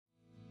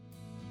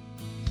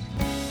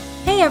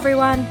Hey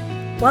everyone,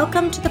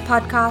 welcome to the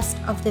podcast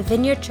of the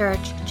Vineyard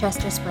Church,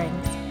 Chester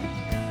Springs.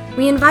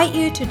 We invite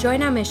you to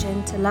join our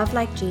mission to love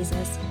like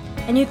Jesus,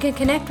 and you can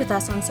connect with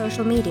us on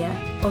social media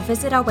or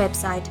visit our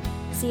website,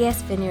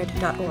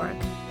 csvineyard.org.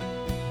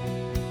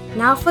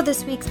 Now for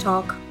this week's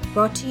talk,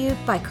 brought to you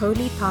by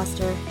co-lead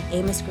pastor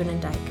Amos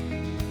Grunendijk.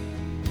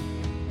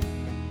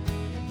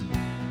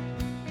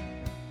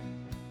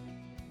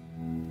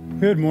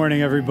 Good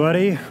morning,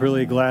 everybody.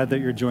 Really glad that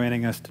you're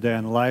joining us today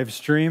on the live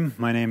stream.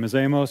 My name is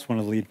Amos, one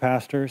of the lead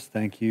pastors.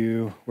 Thank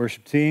you,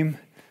 worship team.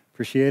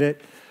 Appreciate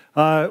it.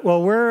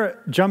 We're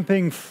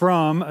jumping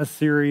from a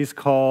series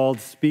called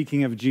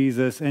Speaking of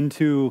Jesus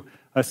into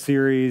a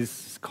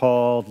series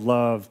called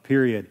Love,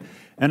 period.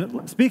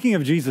 And speaking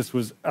of Jesus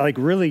was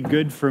really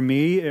good for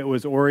me. It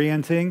was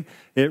orienting.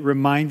 It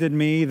reminded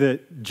me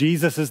that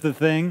Jesus is the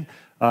thing.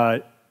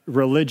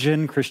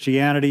 Religion,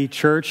 Christianity,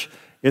 church,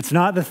 it's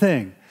not the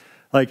thing.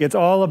 It's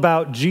all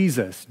about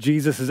Jesus.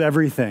 Jesus is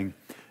everything.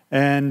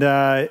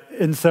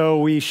 And so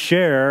we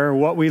share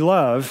what we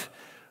love,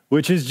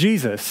 which is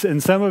Jesus.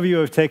 And some of you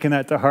have taken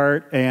that to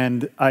heart,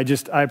 and I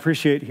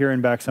appreciate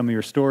hearing back some of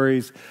your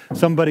stories.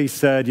 Somebody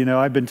said,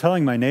 I've been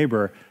telling my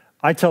neighbor,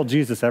 I tell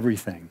Jesus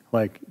everything,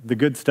 like the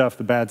good stuff,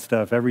 the bad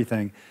stuff,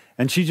 everything.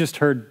 And she just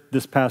heard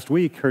this past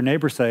week, her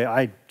neighbor say,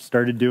 I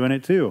started doing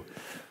it too.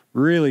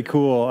 Really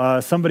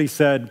cool. Somebody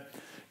said,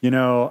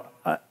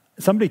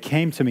 somebody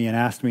came to me and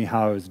asked me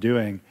how I was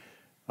doing,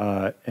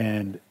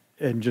 and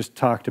just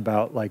talked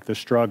about the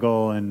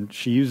struggle, and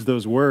she used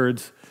those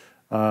words.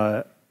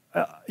 It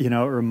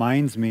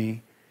reminds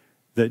me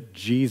that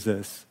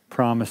Jesus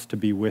promised to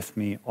be with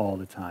me all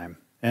the time.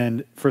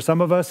 And for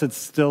some of us, it's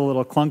still a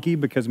little clunky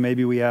because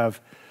maybe we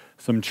have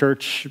some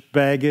church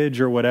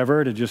baggage or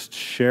whatever to just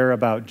share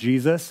about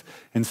Jesus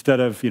instead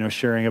of,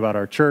 sharing about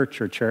our church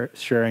or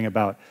sharing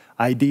about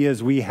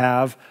ideas we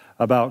have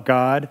about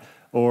God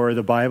or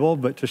the Bible,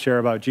 but to share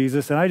about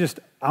Jesus. And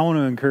I want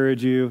to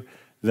encourage you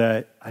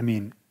that,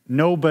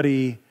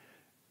 nobody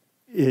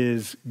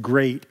is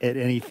great at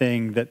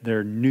anything that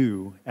they're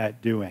new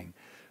at doing.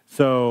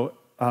 So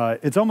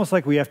it's almost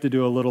like we have to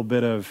do a little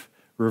bit of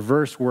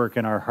reverse work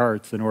in our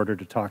hearts in order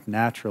to talk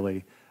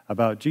naturally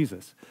about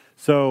Jesus.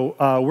 So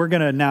we're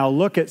going to now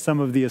look at some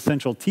of the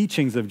essential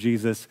teachings of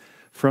Jesus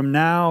from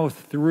now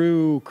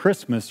through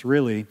Christmas,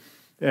 really,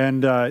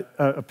 and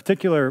a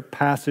particular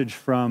passage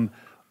from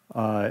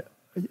a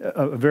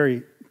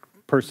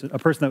person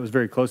that was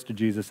very close to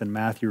Jesus, and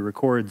Matthew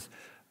records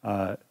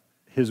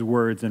his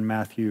words in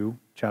Matthew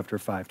chapter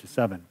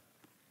 5-7.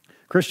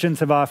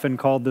 Christians have often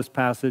called this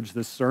passage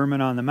the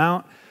Sermon on the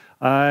Mount.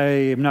 I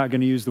am not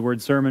going to use the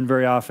word sermon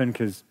very often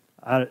because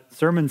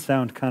sermons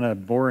sound kind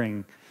of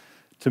boring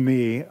to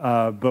me,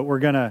 but we're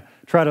going to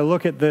try to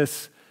look at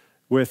this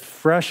with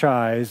fresh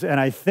eyes. And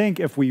I think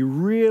if we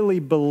really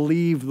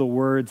believe the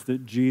words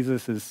that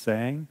Jesus is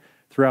saying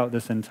throughout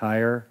this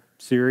entire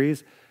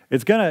series,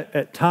 it's going to,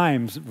 at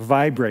times,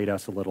 vibrate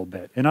us a little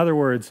bit. In other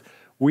words,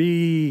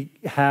 we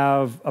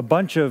have a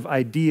bunch of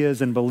ideas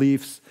and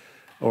beliefs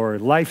or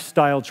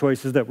lifestyle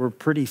choices that we're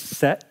pretty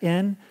set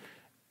in.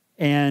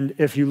 And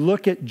if you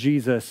look at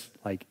Jesus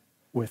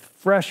with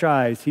fresh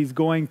eyes, he's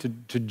going to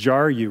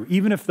jar you,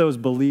 even if those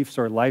beliefs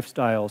or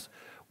lifestyles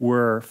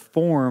were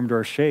formed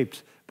or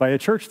shaped by a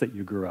church that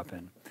you grew up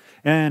in.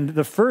 And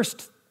the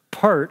first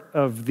part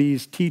of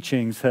these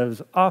teachings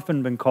has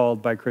often been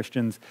called by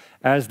Christians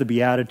as the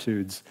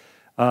Beatitudes.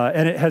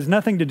 And it has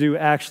nothing to do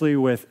actually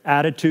with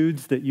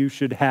attitudes that you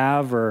should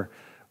have or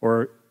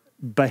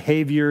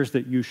behaviors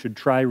that you should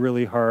try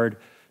really hard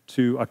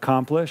to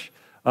accomplish.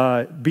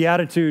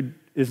 Beatitude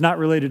is not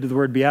related to the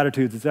word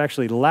Beatitudes. It's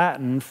actually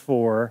Latin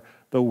for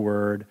the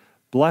word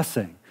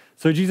blessing.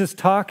 So Jesus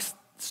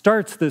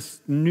starts this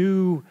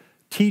new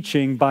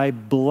teaching by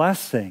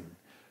blessing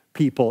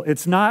people.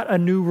 It's not a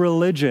new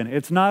religion.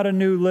 It's not a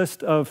new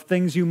list of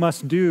things you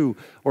must do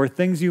or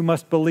things you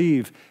must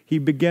believe. He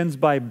begins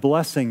by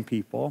blessing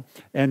people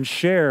and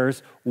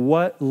shares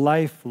what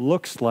life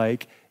looks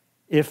like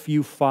if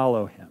you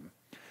follow him.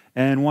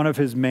 And one of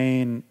his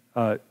main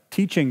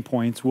teaching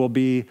points will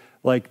be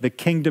the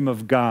kingdom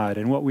of God.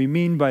 And what we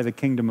mean by the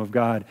kingdom of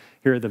God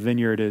here at the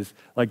Vineyard is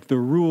the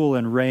rule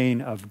and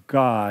reign of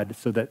God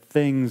so that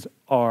things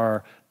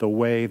are the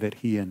way that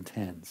he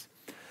intends.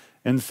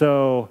 And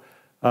so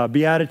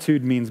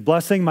beatitude means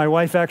blessing. My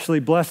wife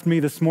actually blessed me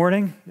this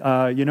morning.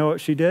 You know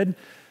what she did?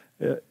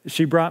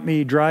 She brought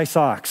me dry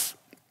socks.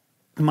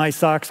 My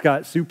socks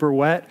got super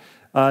wet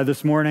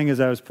this morning as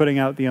I was putting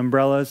out the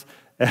umbrellas.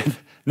 And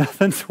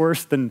nothing's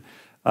worse than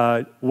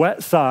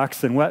wet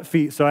socks and wet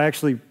feet. So I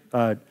actually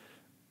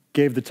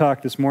gave the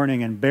talk this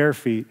morning in bare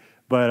feet,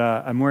 but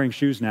I'm wearing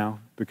shoes now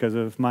because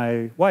of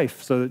my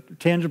wife. So a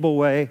tangible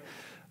way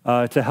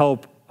to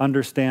help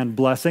understand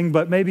blessing,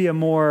 but maybe a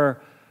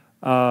more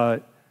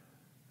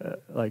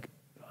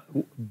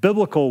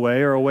biblical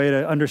way or a way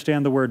to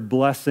understand the word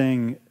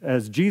blessing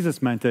as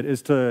Jesus meant it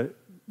is to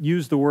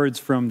use the words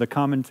from the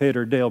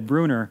commentator Dale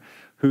Bruner,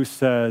 who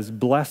says,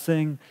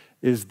 blessing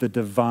is the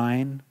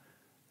divine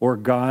or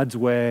God's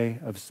way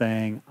of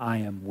saying, I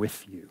am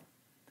with you.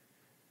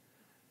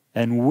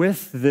 And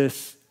with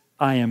this,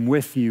 I am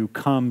with you,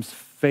 comes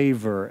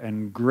favor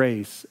and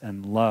grace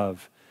and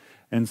love.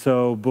 And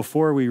so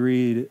before we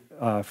read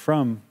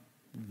from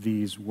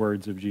these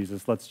words of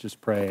Jesus, let's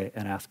just pray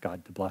and ask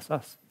God to bless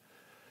us.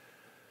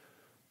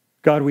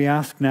 God, we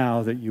ask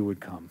now that you would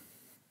come.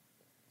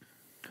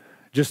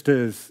 Just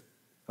as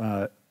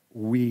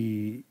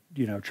we,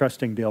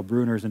 trusting Dale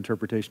Bruner's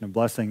interpretation of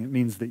blessing, it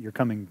means that you're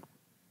coming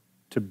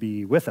to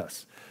be with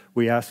us.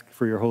 We ask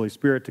for your Holy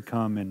Spirit to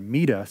come and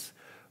meet us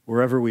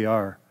wherever we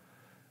are.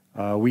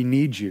 We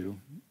need you.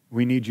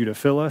 We need you to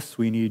fill us.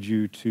 We need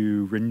you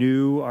to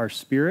renew our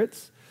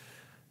spirits.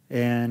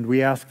 And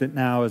we ask that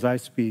now, as I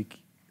speak,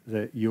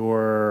 that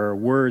your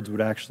words would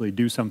actually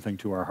do something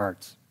to our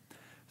hearts.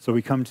 So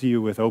we come to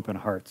you with open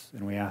hearts,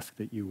 and we ask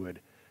that you would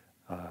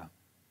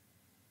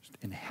just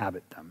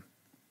inhabit them.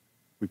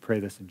 We pray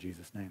this in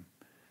Jesus' name.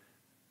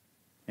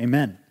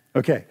 Amen.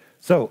 Okay,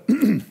 so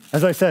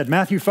as I said,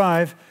 Matthew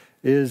 5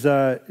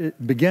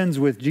 it begins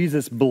with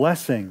Jesus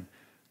blessing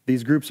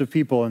these groups of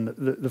people. And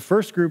the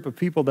first group of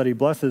people that he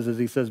blesses is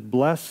he says,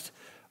 "Blessed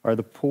are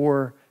the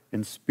poor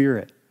in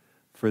spirit,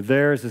 for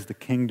theirs is the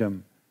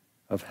kingdom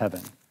of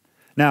heaven."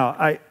 Now,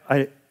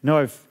 I know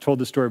I've told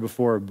this story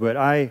before, but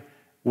I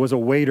was a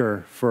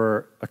waiter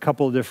for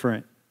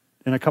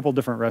in a couple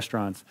different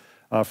restaurants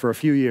for a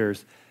few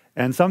years.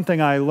 And something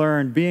I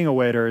learned being a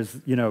waiter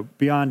is,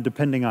 beyond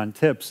depending on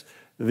tips,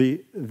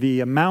 the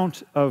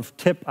amount of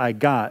tip I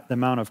got, the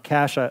amount of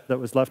cash that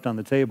was left on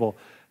the table,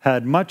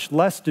 had much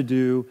less to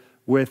do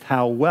with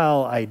how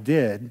well I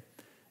did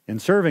in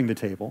serving the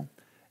table,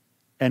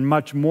 and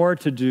much more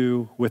to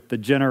do with the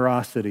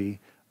generosity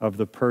of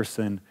the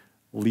person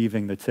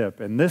leaving the tip.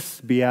 And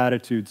this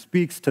beatitude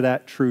speaks to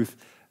that truth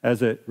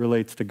as it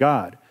relates to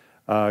God.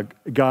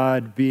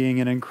 God being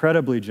an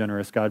incredibly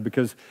generous God,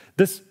 because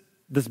this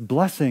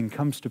blessing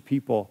comes to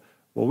people,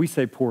 well, we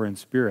say poor in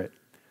spirit,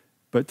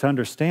 but to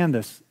understand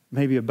this,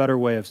 maybe a better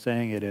way of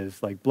saying it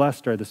is like,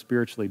 blessed are the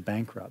spiritually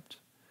bankrupt.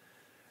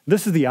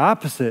 This is the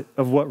opposite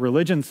of what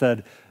religion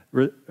said,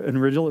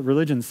 and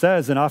religion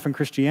says, and often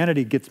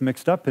Christianity gets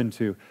mixed up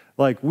into.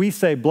 Like we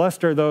say,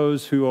 blessed are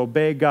those who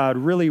obey God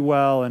really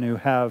well and who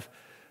have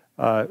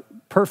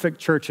perfect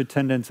church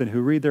attendance and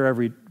who read their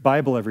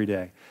Bible every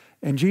day.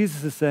 And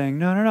Jesus is saying,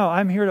 no,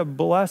 I'm here to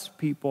bless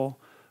people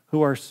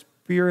who are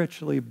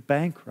spiritually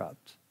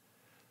bankrupt.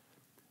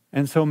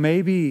 And so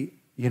maybe,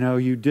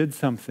 you did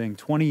something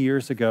 20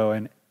 years ago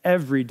and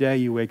every day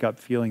you wake up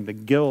feeling the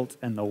guilt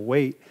and the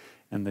weight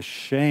and the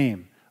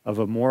shame of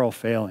a moral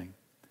failing.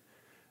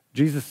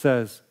 Jesus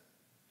says,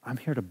 I'm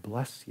here to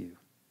bless you.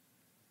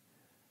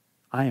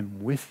 I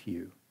am with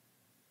you.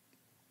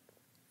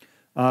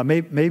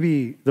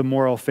 Maybe the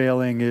moral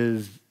failing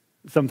is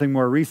something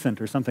more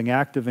recent or something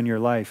active in your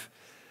life,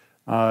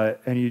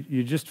 and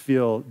you just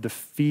feel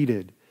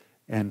defeated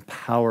and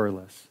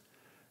powerless.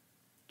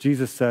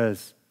 Jesus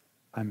says,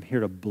 I'm here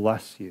to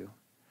bless you.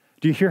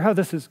 Do you hear how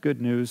this is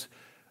good news?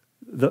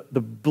 The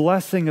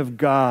blessing of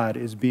God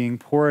is being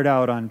poured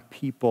out on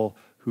people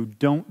who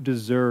don't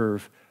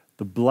deserve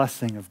the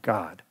blessing of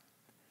God.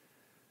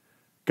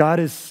 God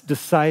is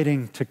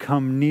deciding to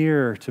come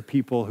near to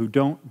people who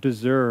don't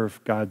deserve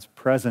God's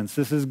presence.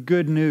 This is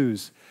good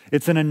news.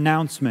 It's an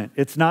announcement.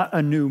 It's not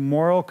a new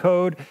moral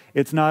code.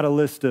 It's not a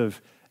list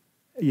of,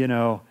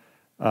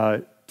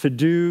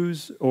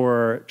 to-dos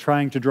or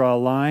trying to draw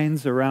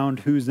lines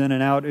around who's in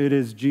and out. It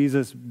is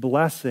Jesus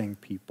blessing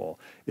people.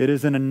 It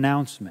is an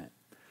announcement.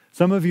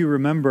 Some of you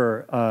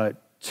remember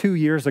 2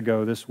 years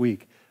ago this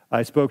week,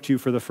 I spoke to you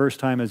for the first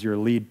time as your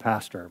lead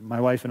pastor. My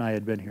wife and I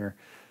had been here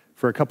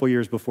for a couple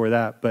years before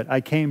that, but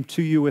I came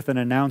to you with an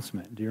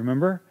announcement. Do you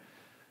remember?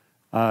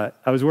 I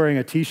was wearing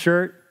a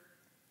t-shirt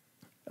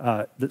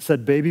that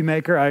said Baby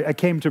Maker. I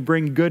came to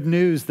bring good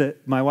news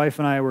that my wife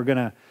and I were going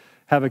to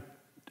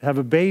have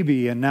a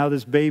baby, and now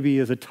this baby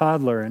is a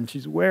toddler, and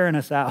she's wearing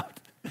us out.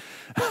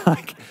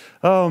 Like,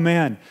 oh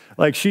man,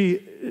 like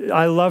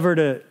I love her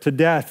to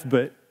death,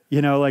 but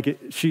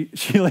she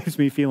leaves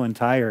me feeling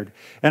tired.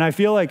 And I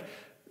feel like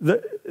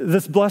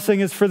this blessing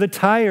is for the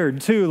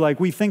tired too.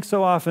 Like we think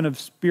so often of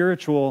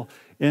spiritual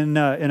in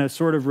a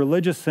sort of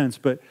religious sense,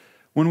 but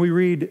when we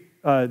read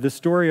the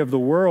story of the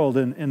world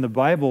in the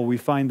Bible, we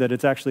find that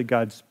it's actually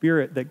God's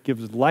Spirit that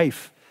gives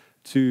life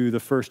to the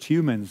first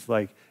humans.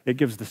 Like it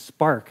gives the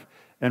spark.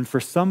 And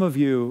for some of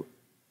you,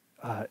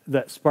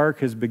 that spark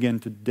has begun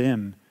to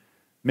dim,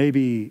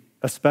 maybe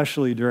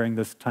especially during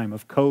this time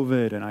of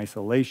COVID and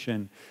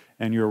isolation,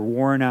 and you're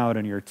worn out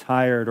and you're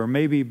tired, or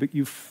maybe but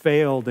you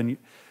failed and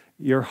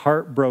you're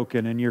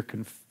heartbroken and you're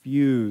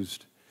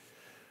confused.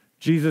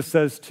 Jesus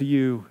says to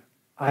you,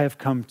 I have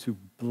come to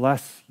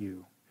bless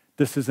you.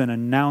 This is an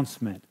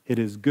announcement. It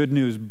is good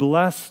news.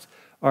 Blessed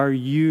are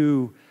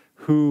you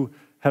who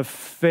have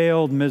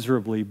failed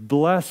miserably.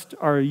 Blessed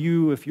are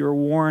you if you're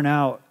worn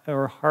out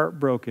or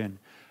heartbroken,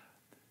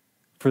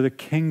 for the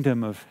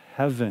kingdom of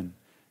heaven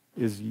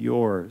is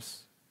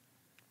yours.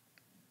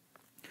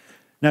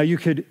 Now you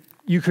could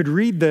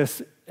read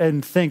this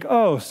and think,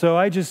 oh, so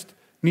I just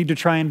need to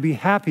try and be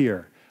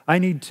happier. I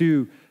need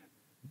to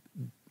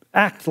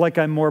act like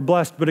I'm more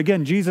blessed. But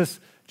again, Jesus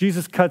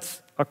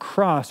cuts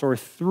across or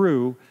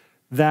through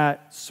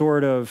that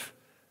sort of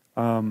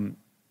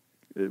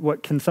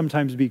what can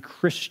sometimes be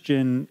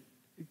Christian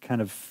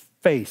kind of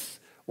face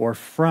or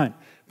front.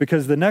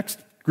 Because the next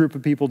group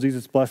of people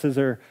Jesus blesses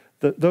are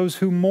those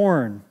who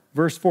mourn.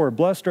 Verse 4,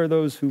 blessed are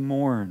those who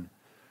mourn,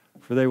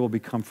 for they will be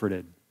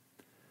comforted.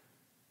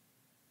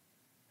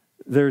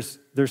 There's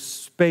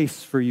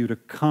space for you to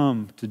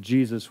come to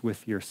Jesus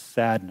with your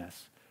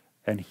sadness,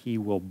 and he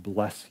will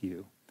bless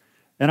you.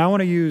 And I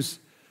want to use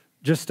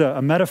just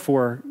a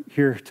metaphor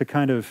here to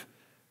kind of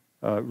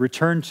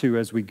return to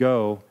as we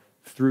go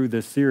through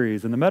this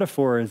series. And the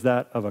metaphor is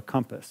that of a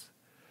compass.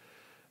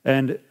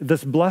 And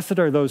this blessed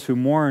are those who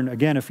mourn.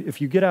 Again,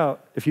 if you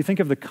think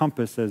of the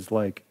compass as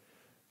like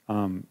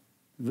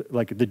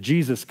the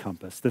Jesus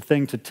compass, the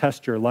thing to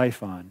test your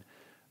life on,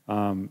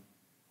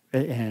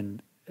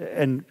 and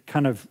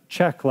kind of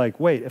check like,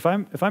 wait, if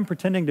I'm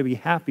pretending to be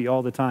happy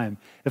all the time,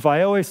 if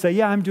I always say,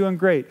 yeah, I'm doing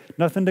great,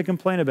 nothing to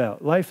complain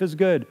about, life is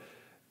good,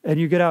 and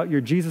you get out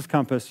your Jesus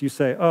compass, you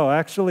say, oh,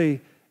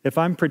 actually, if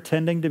I'm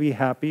pretending to be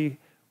happy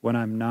when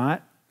I'm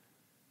not,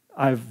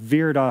 I've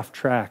veered off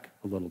track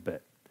a little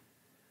bit.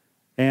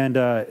 And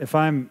if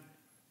I'm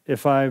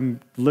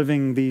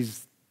living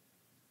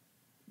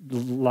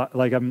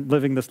I'm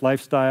living this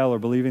lifestyle or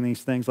believing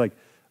these things, like,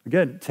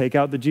 again, take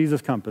out the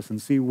Jesus compass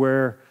and see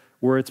where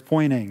it's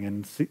pointing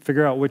and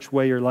figure out which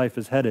way your life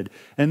is headed.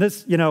 And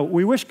this,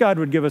 we wish God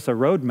would give us a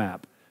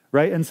roadmap,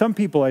 right? And some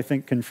people, I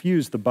think,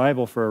 confuse the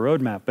Bible for a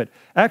roadmap. But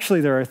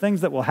actually, there are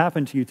things that will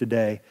happen to you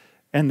today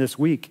and this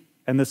week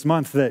and this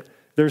month that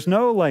there's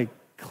no,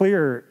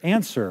 clear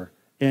answer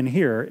in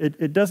here.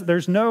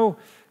 There's no,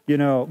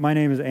 my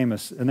name is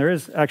Amos, and there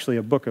is actually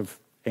a book of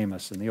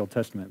Amos in the Old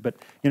Testament. But,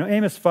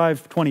 Amos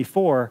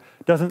 5:24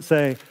 doesn't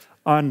say,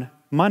 on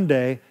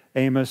Monday,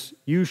 Amos,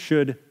 you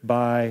should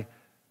buy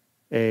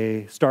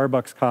a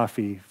Starbucks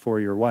coffee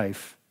for your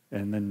wife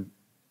and then,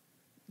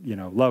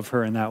 love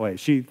her in that way. I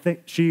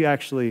think she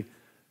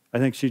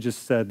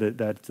just said that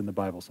that's in the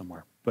Bible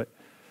somewhere, but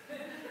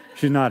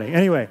she's nodding.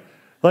 Anyway,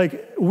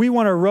 we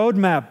want a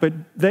roadmap, but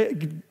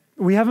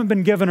we haven't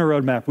been given a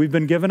roadmap. We've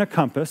been given a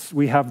compass.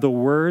 We have the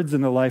words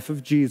in the life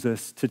of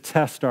Jesus to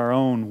test our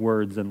own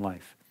words in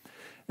life.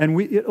 And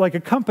a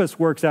compass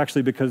works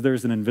actually because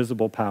there's an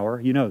invisible power.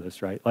 You know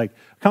this, right?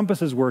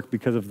 Compasses work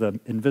because of the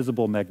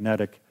invisible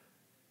magnetic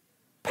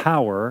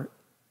power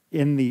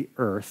in the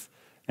earth,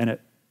 and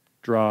it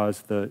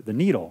draws the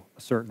needle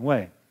a certain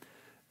way.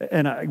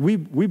 And we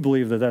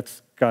believe that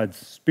that's God's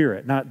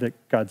Spirit, not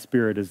that God's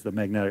Spirit is the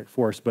magnetic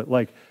force, but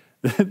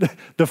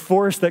the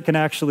force that can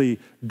actually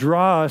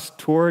draw us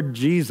toward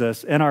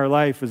Jesus in our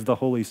life is the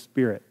Holy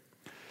Spirit.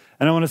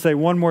 And I want to say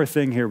one more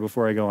thing here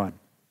before I go on.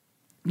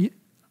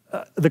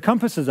 The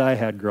compasses I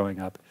had growing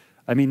up,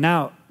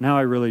 now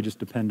I really just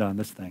depend on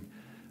this thing,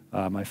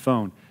 my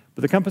phone.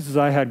 But the compasses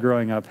I had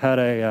growing up had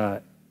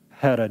a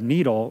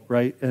needle,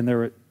 right? And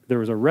there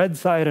was a red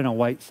side and a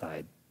white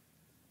side.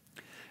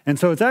 And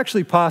so it's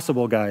actually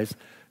possible, guys,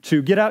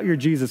 to get out your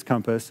Jesus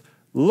compass,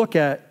 look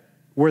at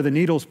where the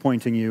needle's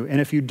pointing you, and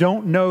if you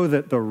don't know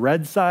that the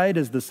red side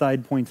is the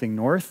side pointing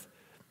north,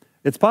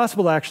 it's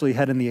possible to actually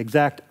head in the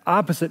exact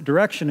opposite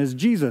direction as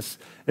Jesus.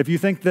 If you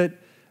think that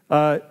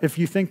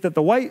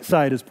the white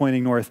side is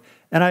pointing north,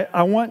 and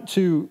I want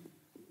to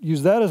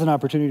use that as an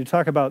opportunity to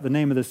talk about the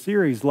name of this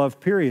series, Love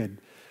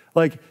Period.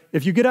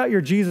 If you get out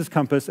your Jesus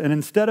compass and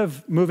instead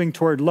of moving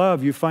toward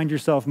love, you find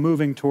yourself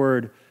moving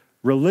toward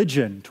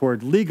religion,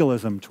 toward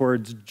legalism,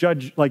 towards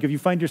if you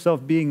find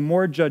yourself being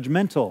more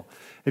judgmental,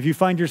 if you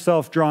find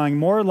yourself drawing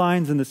more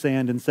lines in the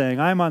sand and saying,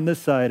 I'm on this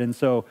side, and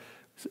so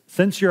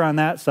since you're on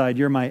that side,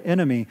 you're my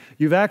enemy,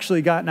 you've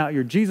actually gotten out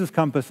your Jesus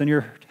compass and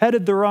you're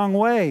headed the wrong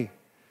way.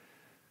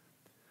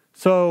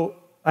 So,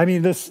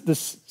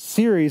 this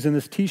series and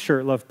this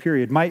t-shirt, Love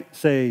Period, might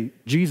say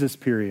Jesus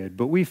Period,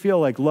 but we feel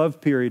like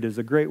Love Period is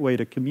a great way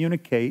to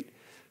communicate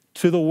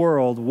to the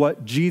world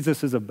what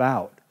Jesus is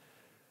about.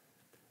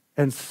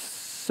 And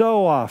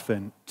so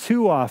often,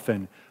 too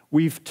often,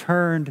 we've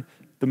turned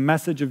the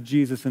message of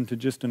Jesus into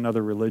just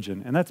another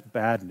religion, and that's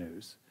bad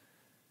news.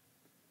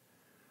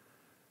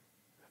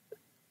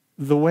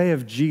 The way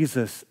of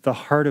Jesus, the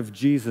heart of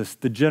Jesus,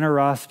 the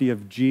generosity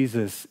of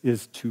Jesus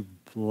is to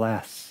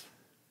bless,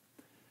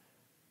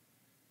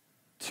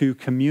 to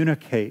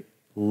communicate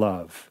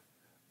love,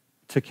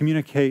 to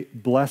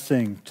communicate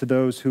blessing to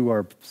those who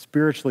are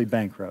spiritually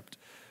bankrupt,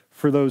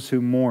 for those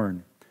who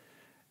mourn.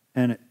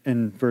 And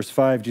in verse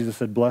 5, Jesus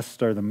said,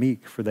 blessed are the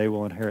meek, for they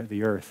will inherit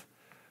the earth.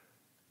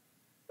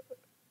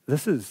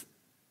 This is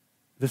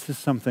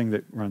something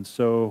that runs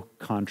so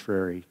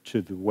contrary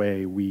to the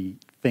way we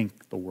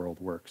think the world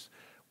works.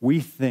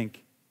 We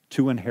think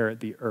to inherit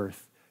the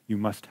earth, you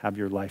must have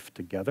your life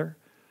together.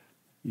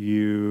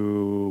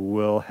 You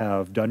will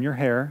have done your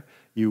hair.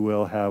 You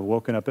will have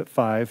woken up at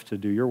 5 to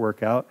do your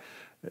workout.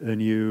 Then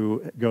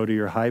you go to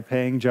your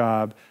high-paying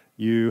job.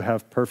 You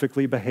have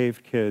perfectly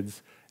behaved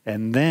kids.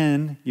 And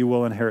then you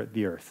will inherit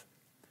the earth.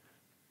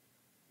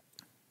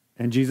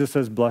 And Jesus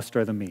says, blessed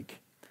are the meek.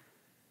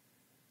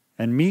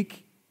 And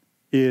meek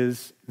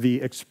is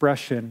the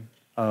expression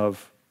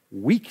of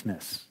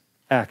weakness,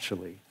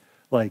 actually.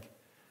 Like,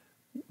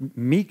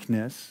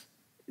 meekness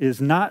is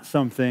not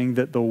something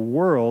that the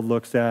world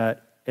looks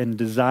at and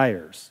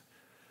desires.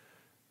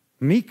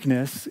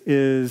 Meekness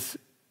is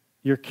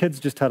your kids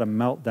just had a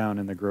meltdown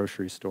in the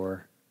grocery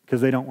store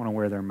because they don't want to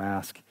wear their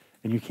mask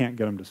and you can't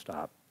get them to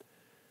stop.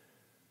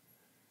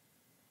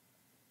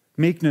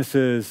 Meekness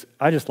is,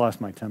 I just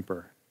lost my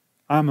temper.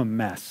 I'm a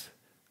mess.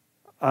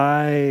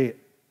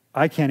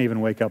 I can't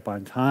even wake up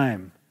on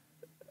time.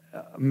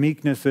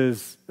 Meekness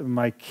is,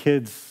 my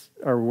kids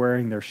are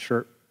wearing their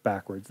shirt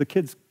backwards. The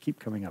kids keep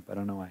coming up. I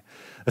don't know why.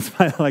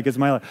 It's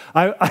my life.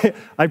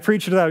 I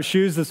preached without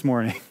shoes this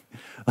morning.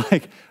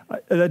 I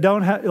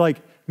don't have,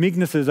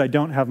 meekness is I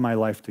don't have my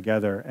life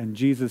together. And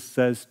Jesus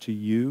says to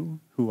you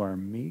who are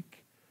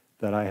meek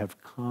that I have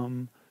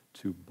come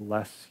to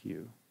bless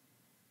you.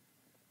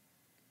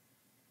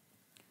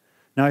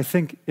 Now, I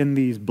think in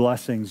these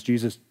blessings,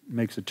 Jesus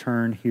makes a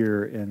turn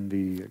here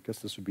I guess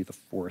this would be the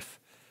fourth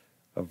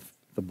of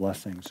the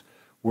blessings,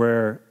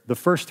 where the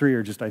first three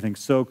are just, I think,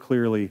 so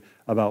clearly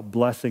about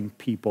blessing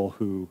people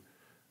who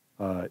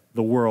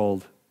the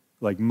world,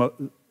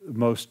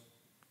 most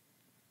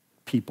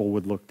people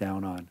would look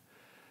down on.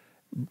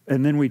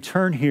 And then we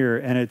turn here,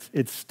 and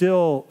it's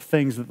still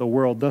things that the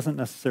world doesn't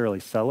necessarily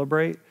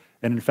celebrate,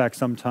 and in fact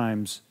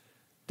sometimes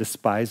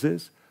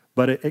despises,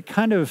 but it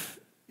kind of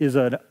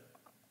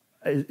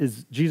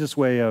is Jesus'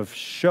 way of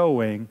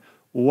showing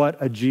what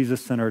a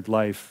Jesus-centered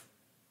life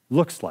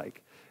looks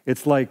like.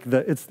 It's like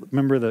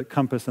remember the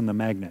compass and the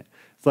magnet.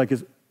 It's like,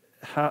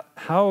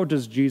 how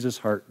does Jesus'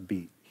 heart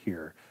beat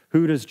here?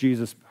 Who does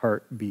Jesus'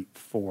 heart beat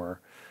for?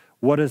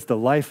 What does the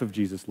life of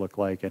Jesus look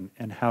like,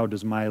 and how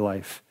does my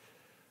life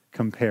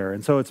compare?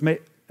 And so it's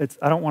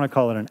I don't want to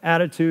call it an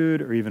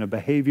attitude or even a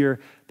behavior.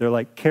 They're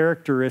like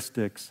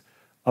characteristics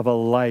of a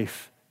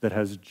life that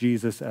has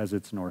Jesus as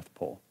its North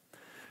Pole.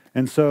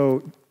 And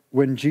so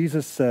when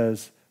Jesus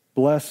says,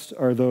 "Blessed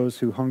are those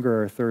who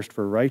hunger or thirst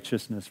for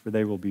righteousness, for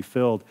they will be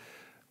filled,"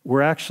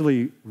 we're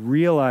actually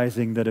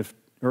realizing that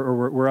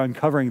we're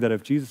uncovering that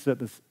if Jesus is at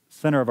the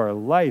center of our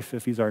life,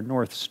 if he's our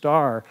North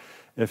Star,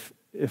 if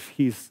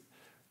he's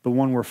the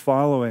one we're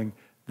following,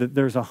 that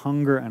there's a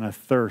hunger and a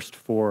thirst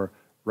for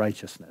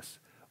righteousness.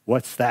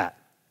 What's that?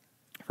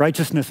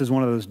 Righteousness is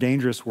one of those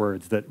dangerous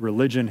words that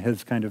religion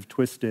has kind of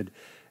twisted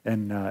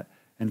and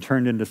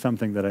turned into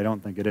something that I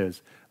don't think it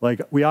is.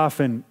 Like, we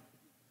often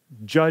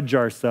judge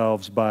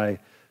ourselves by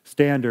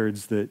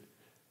standards that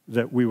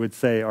we would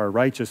say are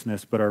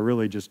righteousness, but are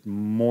really just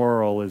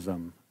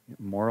moralism.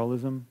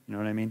 Moralism, you know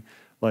what I mean?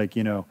 Like,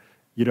 you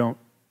don't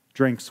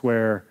drink,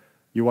 swear,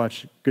 you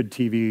watch good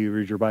TV, you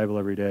read your Bible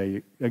every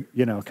day,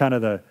 kind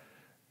of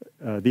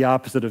the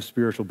opposite of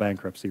spiritual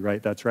bankruptcy,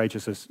 right? That's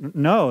righteousness.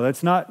 No,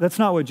 that's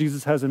not what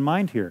Jesus has in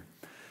mind here.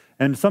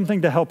 And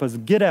something to help us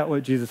get at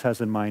what Jesus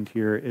has in mind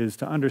here is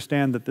to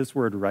understand that this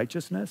word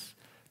righteousness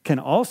can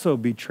also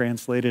be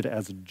translated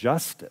as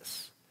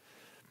justice.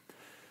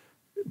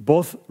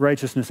 Both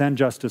righteousness and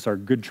justice are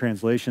good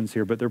translations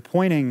here, but they're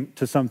pointing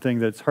to something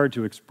that's hard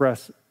to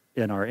express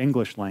in our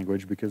English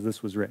language because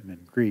this was written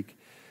in Greek.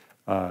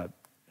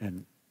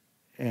 And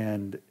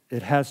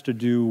it has to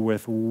do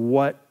with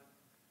what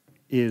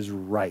is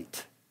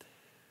right.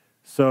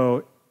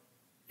 So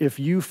if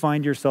you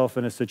find yourself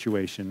in a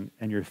situation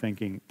and you're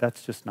thinking,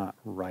 that's just not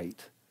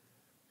right,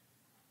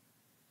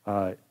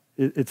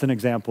 it's an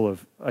example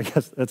of, I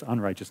guess, that's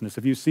unrighteousness.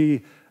 If you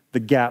see the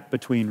gap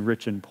between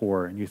rich and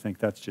poor and you think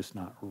that's just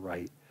not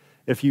right,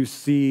 if you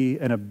see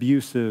an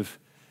abusive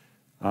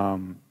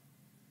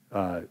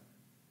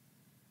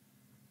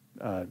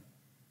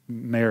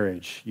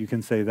marriage, you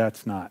can say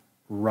that's not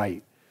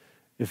right.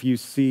 If you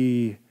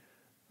see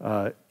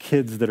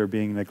kids that are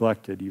being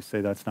neglected, you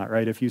say that's not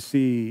right. If you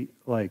see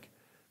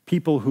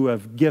people who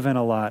have given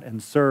a lot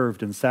and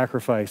served and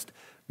sacrificed,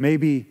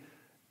 maybe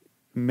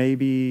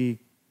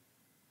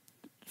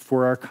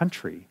for our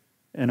country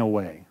in a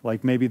way,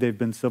 like maybe they've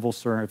been civil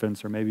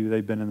servants or maybe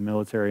they've been in the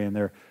military and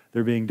they're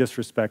being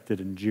disrespected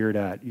and jeered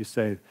at, you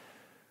say,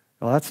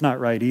 well, that's not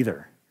right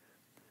either.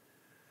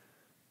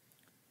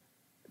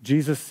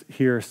 Jesus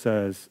here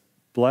says,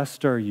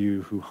 blessed are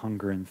you who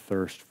hunger and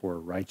thirst for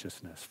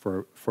righteousness,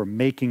 for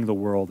making the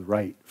world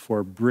right,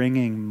 for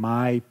bringing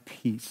my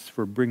peace,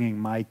 for bringing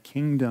my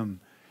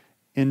kingdom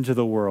into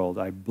the world.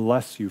 I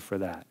bless you for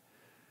that.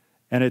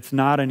 And it's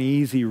not an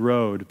easy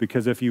road,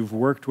 because if you've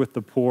worked with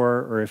the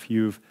poor or if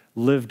you've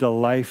lived a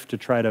life to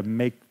try to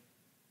make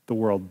the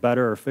world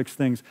better or fix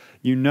things,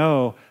 you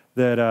know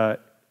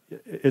that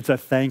it's a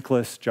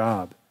thankless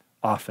job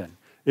often.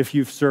 If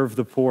you've served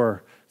the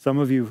poor, some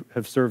of you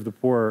have served the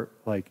poor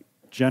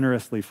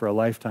generously for a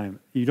lifetime,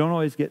 you don't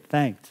always get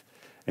thanked,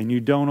 and you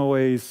don't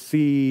always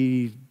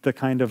see the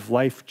kind of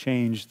life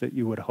change that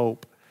you would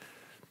hope.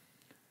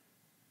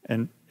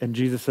 And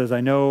Jesus says,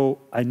 I know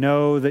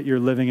that you're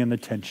living in the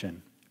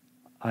tension.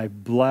 I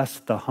bless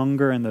the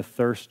hunger and the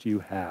thirst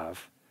you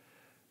have,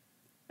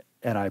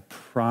 and I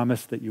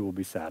promise that you will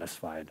be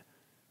satisfied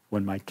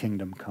when my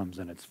kingdom comes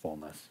in its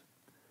fullness.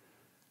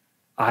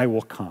 I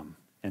will come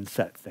and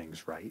set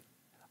things right.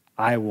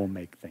 I will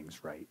make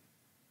things right.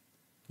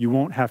 You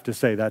won't have to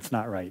say that's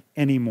not right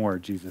anymore,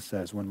 Jesus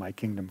says, when my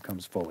kingdom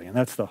comes fully. And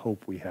that's the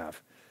hope we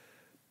have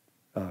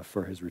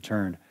for his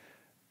return.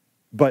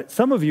 But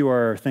some of you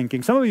are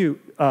thinking, some of you,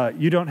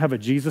 you don't have a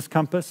Jesus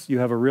compass. You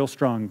have a real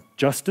strong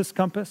justice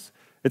compass.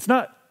 It's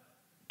not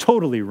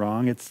totally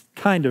wrong. It's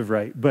kind of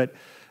right. But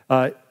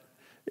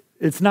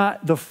it's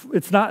not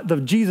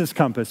the Jesus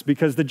compass,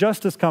 because the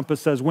justice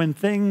compass says when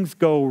things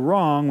go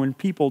wrong, when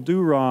people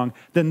do wrong,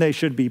 then they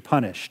should be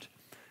punished.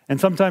 And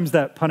sometimes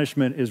that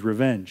punishment is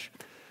revenge.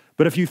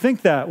 But if you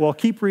think that, well,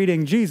 keep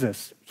reading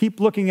Jesus. Keep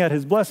looking at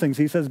his blessings.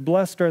 He says,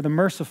 blessed are the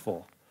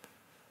merciful,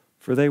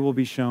 for they will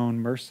be shown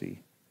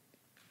mercy.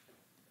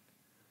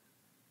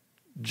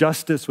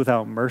 Justice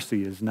without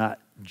mercy is not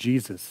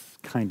Jesus'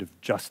 kind of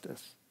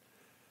justice.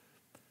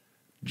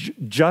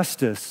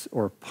 Justice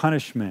or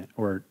punishment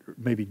or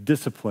maybe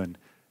discipline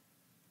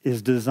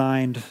is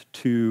designed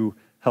to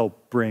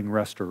help bring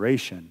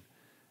restoration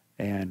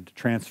and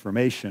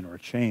transformation or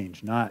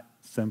change, not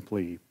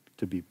simply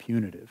to be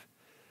punitive.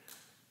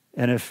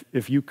 And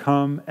if you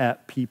come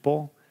at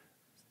people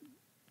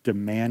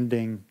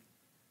demanding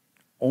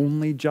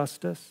only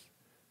justice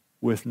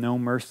with no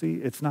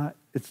mercy, it's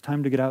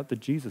time to get out the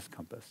Jesus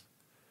compass.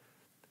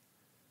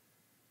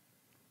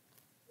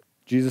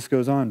 Jesus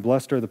goes on,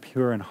 blessed are the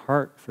pure in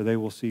heart, for they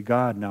will see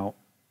God. Now,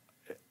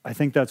 I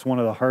think that's one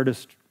of the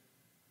hardest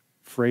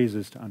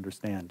phrases to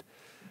understand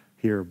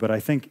here, but I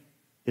think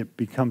it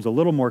becomes a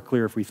little more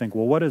clear if we think,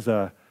 well, what does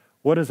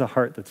a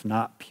heart that's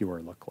not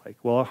pure look like?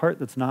 Well, a heart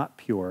that's not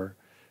pure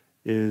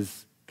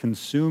is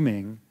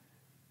consuming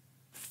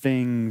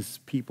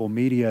things, people,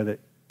 media that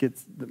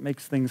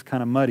makes things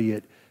kind of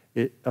muddy.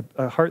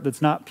 A heart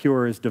that's not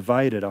pure is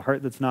divided. A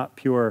heart that's not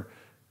pure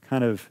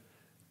kind of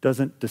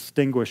doesn't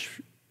distinguish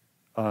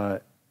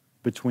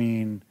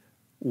between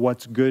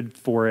what's good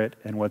for it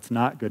and what's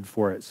not good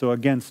for it. So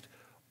against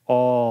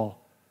all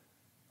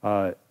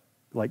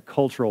like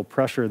cultural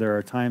pressure, there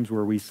are times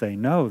where we say,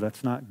 no,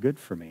 that's not good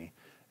for me.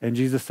 And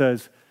Jesus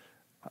says,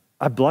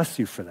 I bless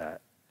you for that.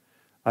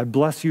 I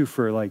bless you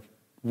for like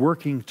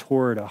working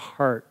toward a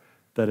heart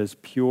that is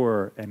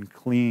pure and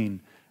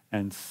clean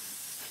and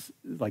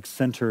like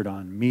centered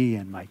on me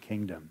and my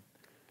kingdom.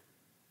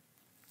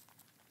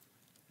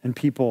 And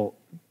people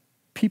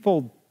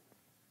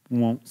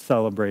won't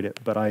celebrate it,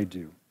 but I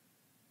do.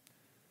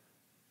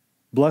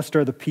 Blessed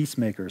are the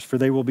peacemakers, for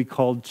they will be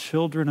called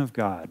children of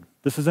God.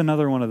 This is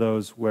another one of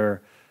those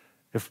where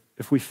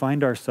if we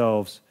find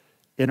ourselves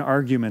in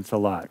arguments a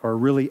lot or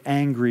really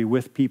angry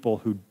with people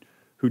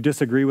who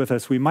disagree with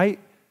us, we might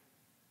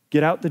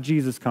get out the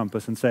Jesus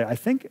compass and say, I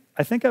think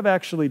I've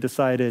actually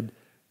decided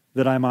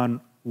that I'm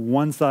on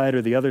one side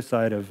or the other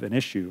side of an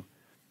issue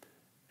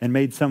and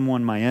made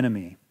someone my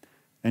enemy.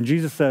 And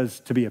Jesus says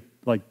to be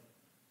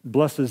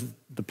blesses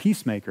the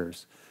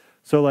peacemakers.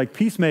 So like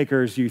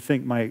peacemakers you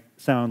think might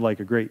sound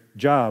like a great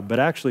job, but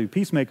actually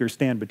peacemakers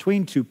stand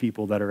between two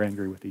people that are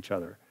angry with each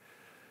other.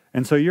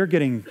 And so you're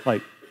getting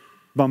like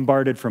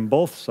bombarded from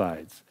both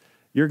sides.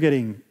 You're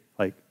getting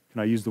like,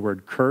 can I use the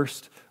word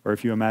cursed? Or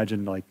if you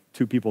imagine like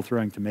two people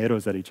throwing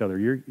tomatoes at each other,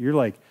 you're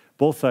like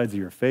both sides of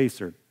your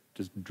face are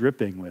just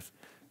dripping with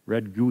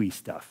red gooey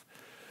stuff.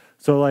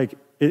 So like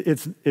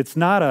it's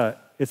not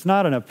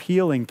an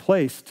appealing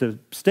place to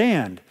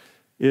stand,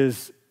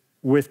 is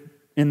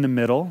in the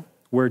middle,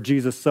 where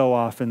Jesus so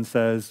often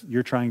says,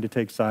 you're trying to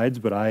take sides,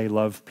 but I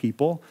love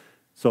people,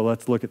 so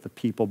let's look at the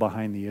people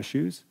behind the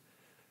issues.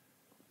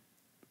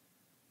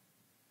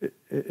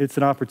 It's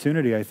an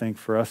opportunity, I think,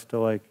 for us to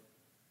like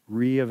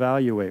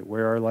reevaluate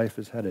where our life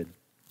is headed.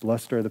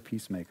 Blessed are the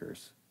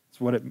peacemakers.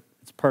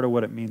 It's part of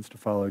what it means to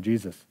follow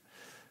Jesus,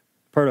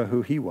 part of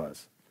who he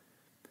was.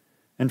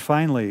 And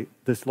finally,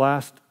 this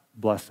last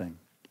blessing.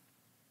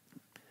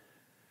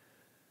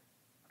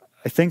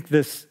 I think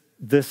this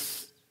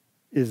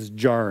is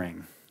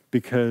jarring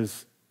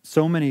because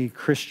so many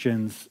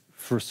Christians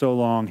for so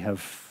long have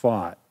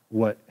fought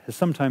what has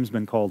sometimes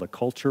been called a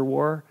culture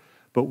war,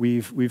 but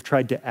we've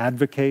tried to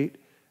advocate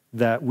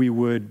that we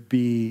would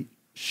be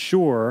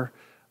sure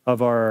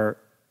of our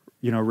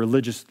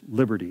religious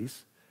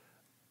liberties,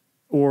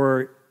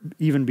 or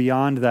even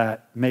beyond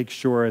that, make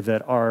sure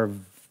that our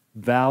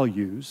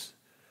values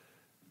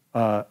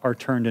are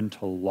turned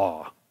into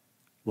law,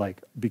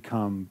 like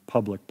become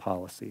public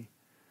policy.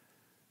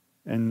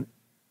 And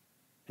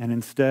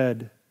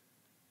instead,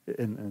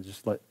 and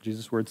just let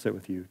Jesus' word sit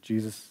with you,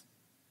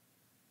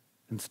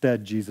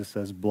 instead Jesus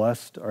says,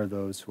 blessed are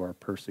those who are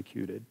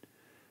persecuted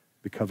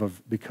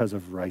because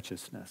of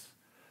righteousness,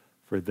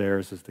 for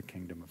theirs is the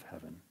kingdom of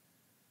heaven.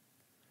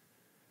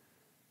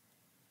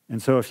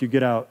 And so if you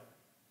get out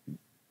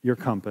your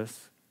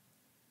compass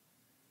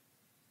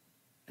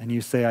and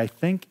you say, I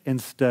think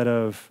instead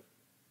of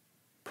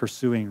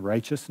pursuing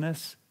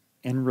righteousness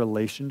in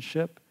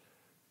relationship,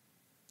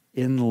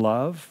 in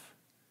love,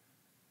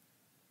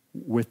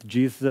 with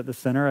Jesus at the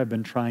center, I've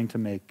been trying to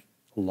make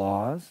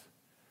laws,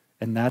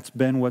 and that's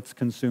been what's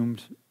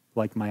consumed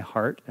like my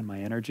heart and my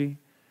energy.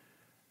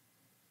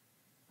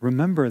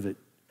 Remember that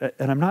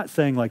and I'm not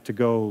saying like to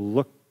go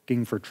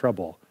looking for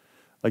trouble.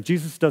 Like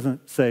Jesus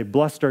doesn't say,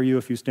 blessed are you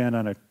if you stand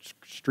on a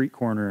street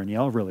corner and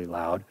yell really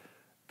loud,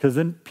 because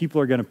then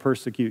people are going to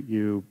persecute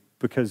you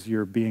because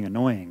you're being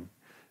annoying.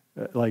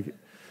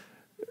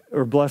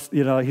 Or blessed,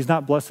 he's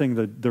not blessing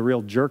the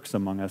real jerks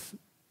among us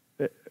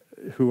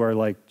who are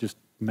like just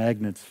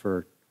magnets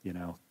for,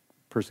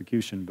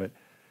 persecution. But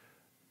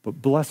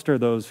blessed are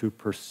those who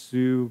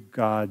pursue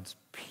God's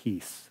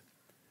peace,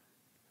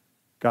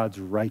 God's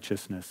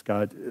righteousness.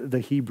 The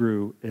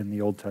Hebrew in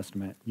the Old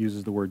Testament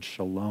uses the word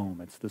shalom.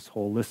 It's this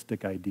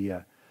holistic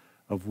idea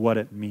of what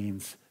it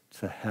means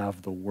to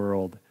have the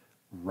world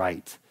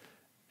right.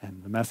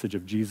 And the message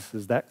of Jesus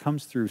is that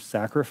comes through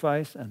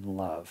sacrifice and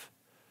love,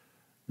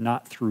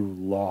 not through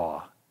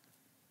law.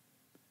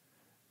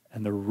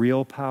 And the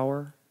real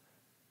power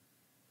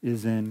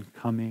is in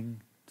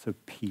coming to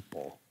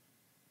people.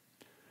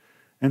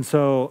 And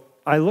so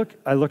I look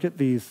at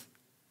these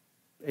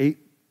 8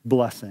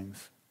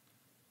 blessings,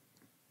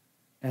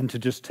 and to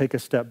just take a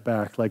step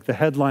back, like the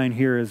headline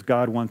here is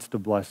God wants to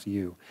bless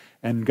you.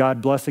 And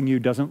God blessing you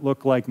doesn't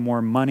look like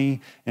more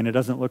money, and it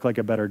doesn't look like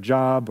a better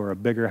job or a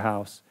bigger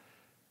house.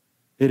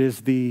 It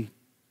is the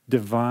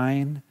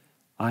divine,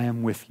 I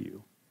am with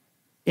you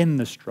in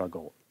the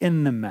struggle,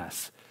 in the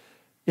mess,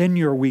 in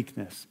your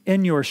weakness,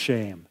 in your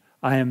shame.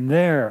 I am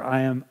there.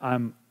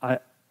 I'm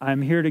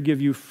here to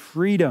give you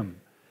freedom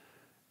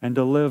and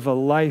to live a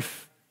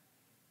life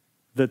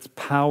that's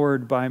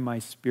powered by my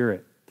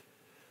Spirit.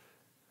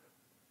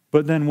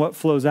 But then what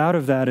flows out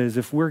of that is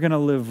if we're going to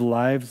live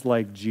lives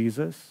like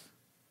Jesus,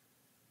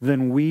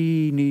 then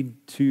we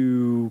need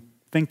to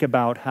think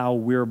about how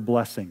we're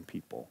blessing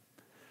people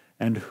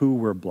and who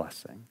we're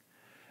blessing.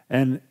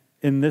 And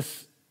in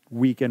this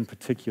week in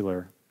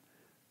particular,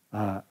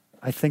 I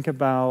think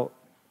about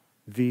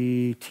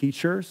the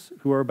teachers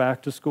who are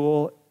back to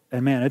school,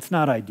 and man, it's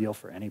not ideal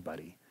for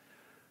anybody.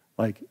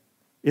 Like,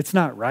 it's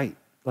not right.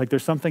 Like,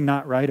 there's something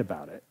not right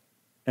about it.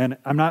 And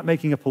I'm not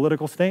making a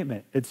political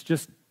statement. It's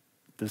just,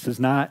 this is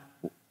not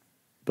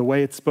the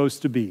way it's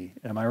supposed to be.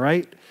 Am I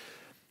right?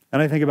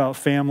 And I think about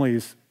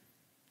families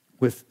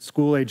with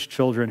school-age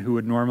children who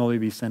would normally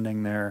be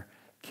sending their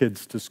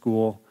kids to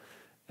school,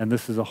 and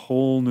this is a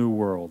whole new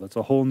world. It's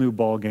a whole new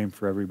ball game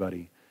for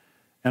everybody.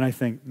 And I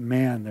think,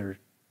 man,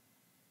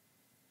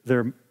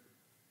 there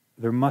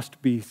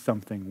must be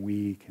something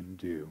we can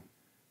do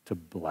to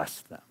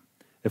bless them.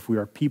 If we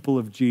are people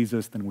of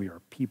Jesus, then we are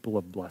people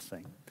of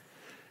blessing.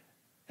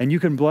 And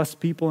you can bless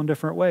people in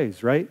different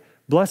ways, right?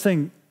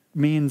 Blessing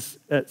means,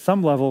 at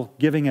some level,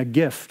 giving a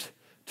gift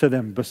to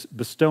them,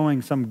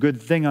 bestowing some good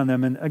thing on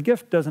them. And a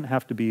gift doesn't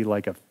have to be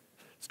like a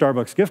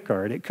Starbucks gift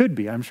card. It could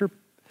be. I'm sure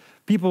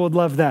people would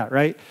love that,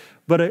 right?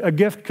 But a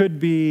gift could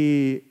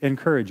be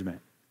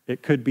encouragement.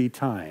 It could be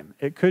time.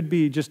 It could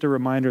be just a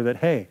reminder that,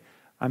 hey,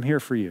 I'm here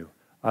for you.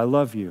 I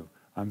love you.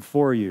 I'm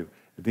for you.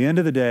 At the end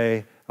of the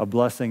day, a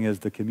blessing is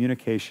the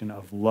communication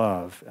of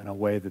love in a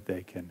way that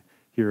they can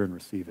hear and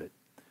receive it.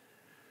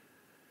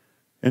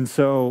 And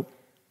so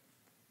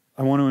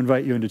I want to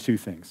invite you into 2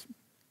 things.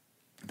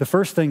 The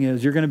first thing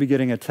is you're going to be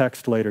getting a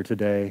text later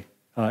today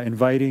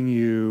inviting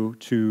you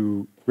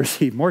to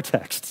receive more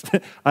texts.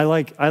 I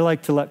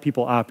like to let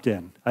people opt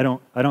in. I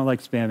don't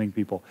like spamming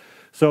people.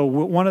 So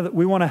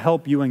we want to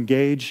help you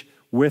engage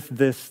with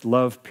this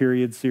Love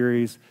Period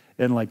series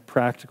in like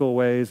practical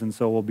ways. And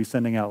so we'll be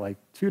sending out like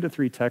 2 to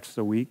 3 texts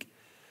a week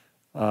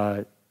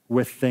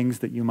with things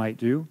that you might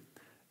do.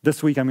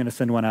 This week I'm going to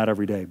send one out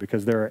every day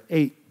because there are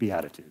 8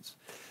 Beatitudes.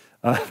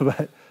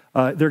 But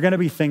they're going to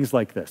be things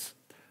like this.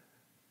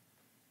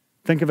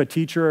 Think of a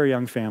teacher or a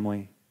young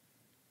family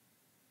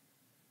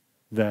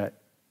that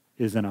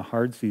is in a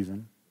hard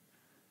season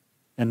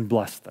and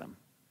bless them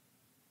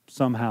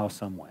somehow,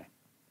 some way.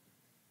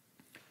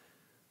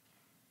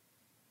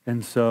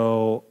 And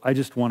so I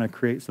just want to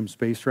create some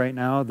space right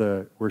now.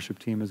 The worship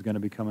team is going to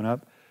be coming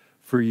up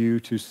for you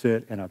to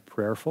sit in a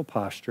prayerful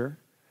posture.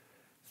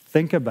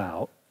 Think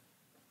about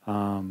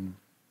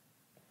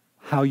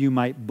how you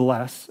might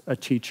bless a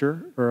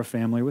teacher or a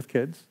family with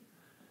kids.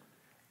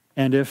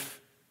 And if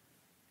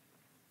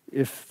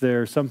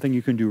there's something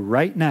you can do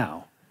right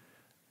now,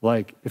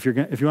 like if you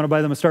want to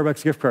buy them a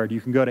Starbucks gift card,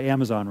 you can go to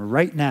Amazon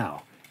right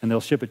now and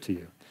they'll ship it to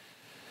you.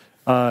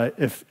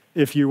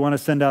 If you want to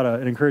send out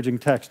an encouraging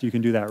text, you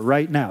can do that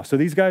right now. So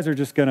these guys are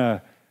just going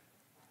to,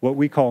 what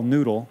we call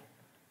noodle,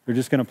 they're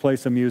just going to play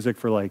some music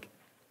for like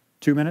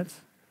 2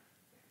 minutes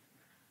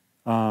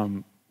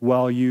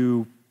while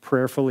you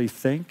prayerfully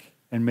think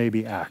and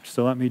maybe act.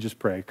 So let me just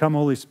pray. Come,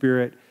 Holy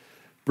Spirit,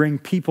 bring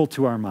people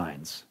to our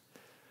minds.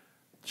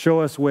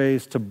 Show us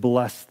ways to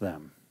bless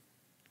them.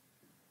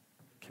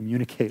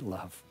 Communicate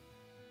love.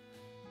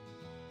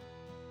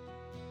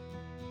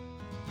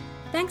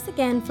 Thanks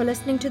again for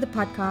listening to the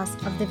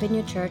podcast of the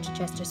Vineyard Church,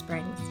 Chester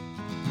Springs.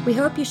 We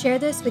hope you share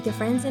this with your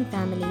friends and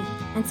family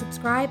and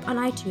subscribe on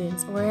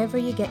iTunes or wherever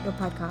you get your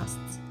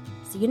podcasts.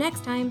 See you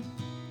next time.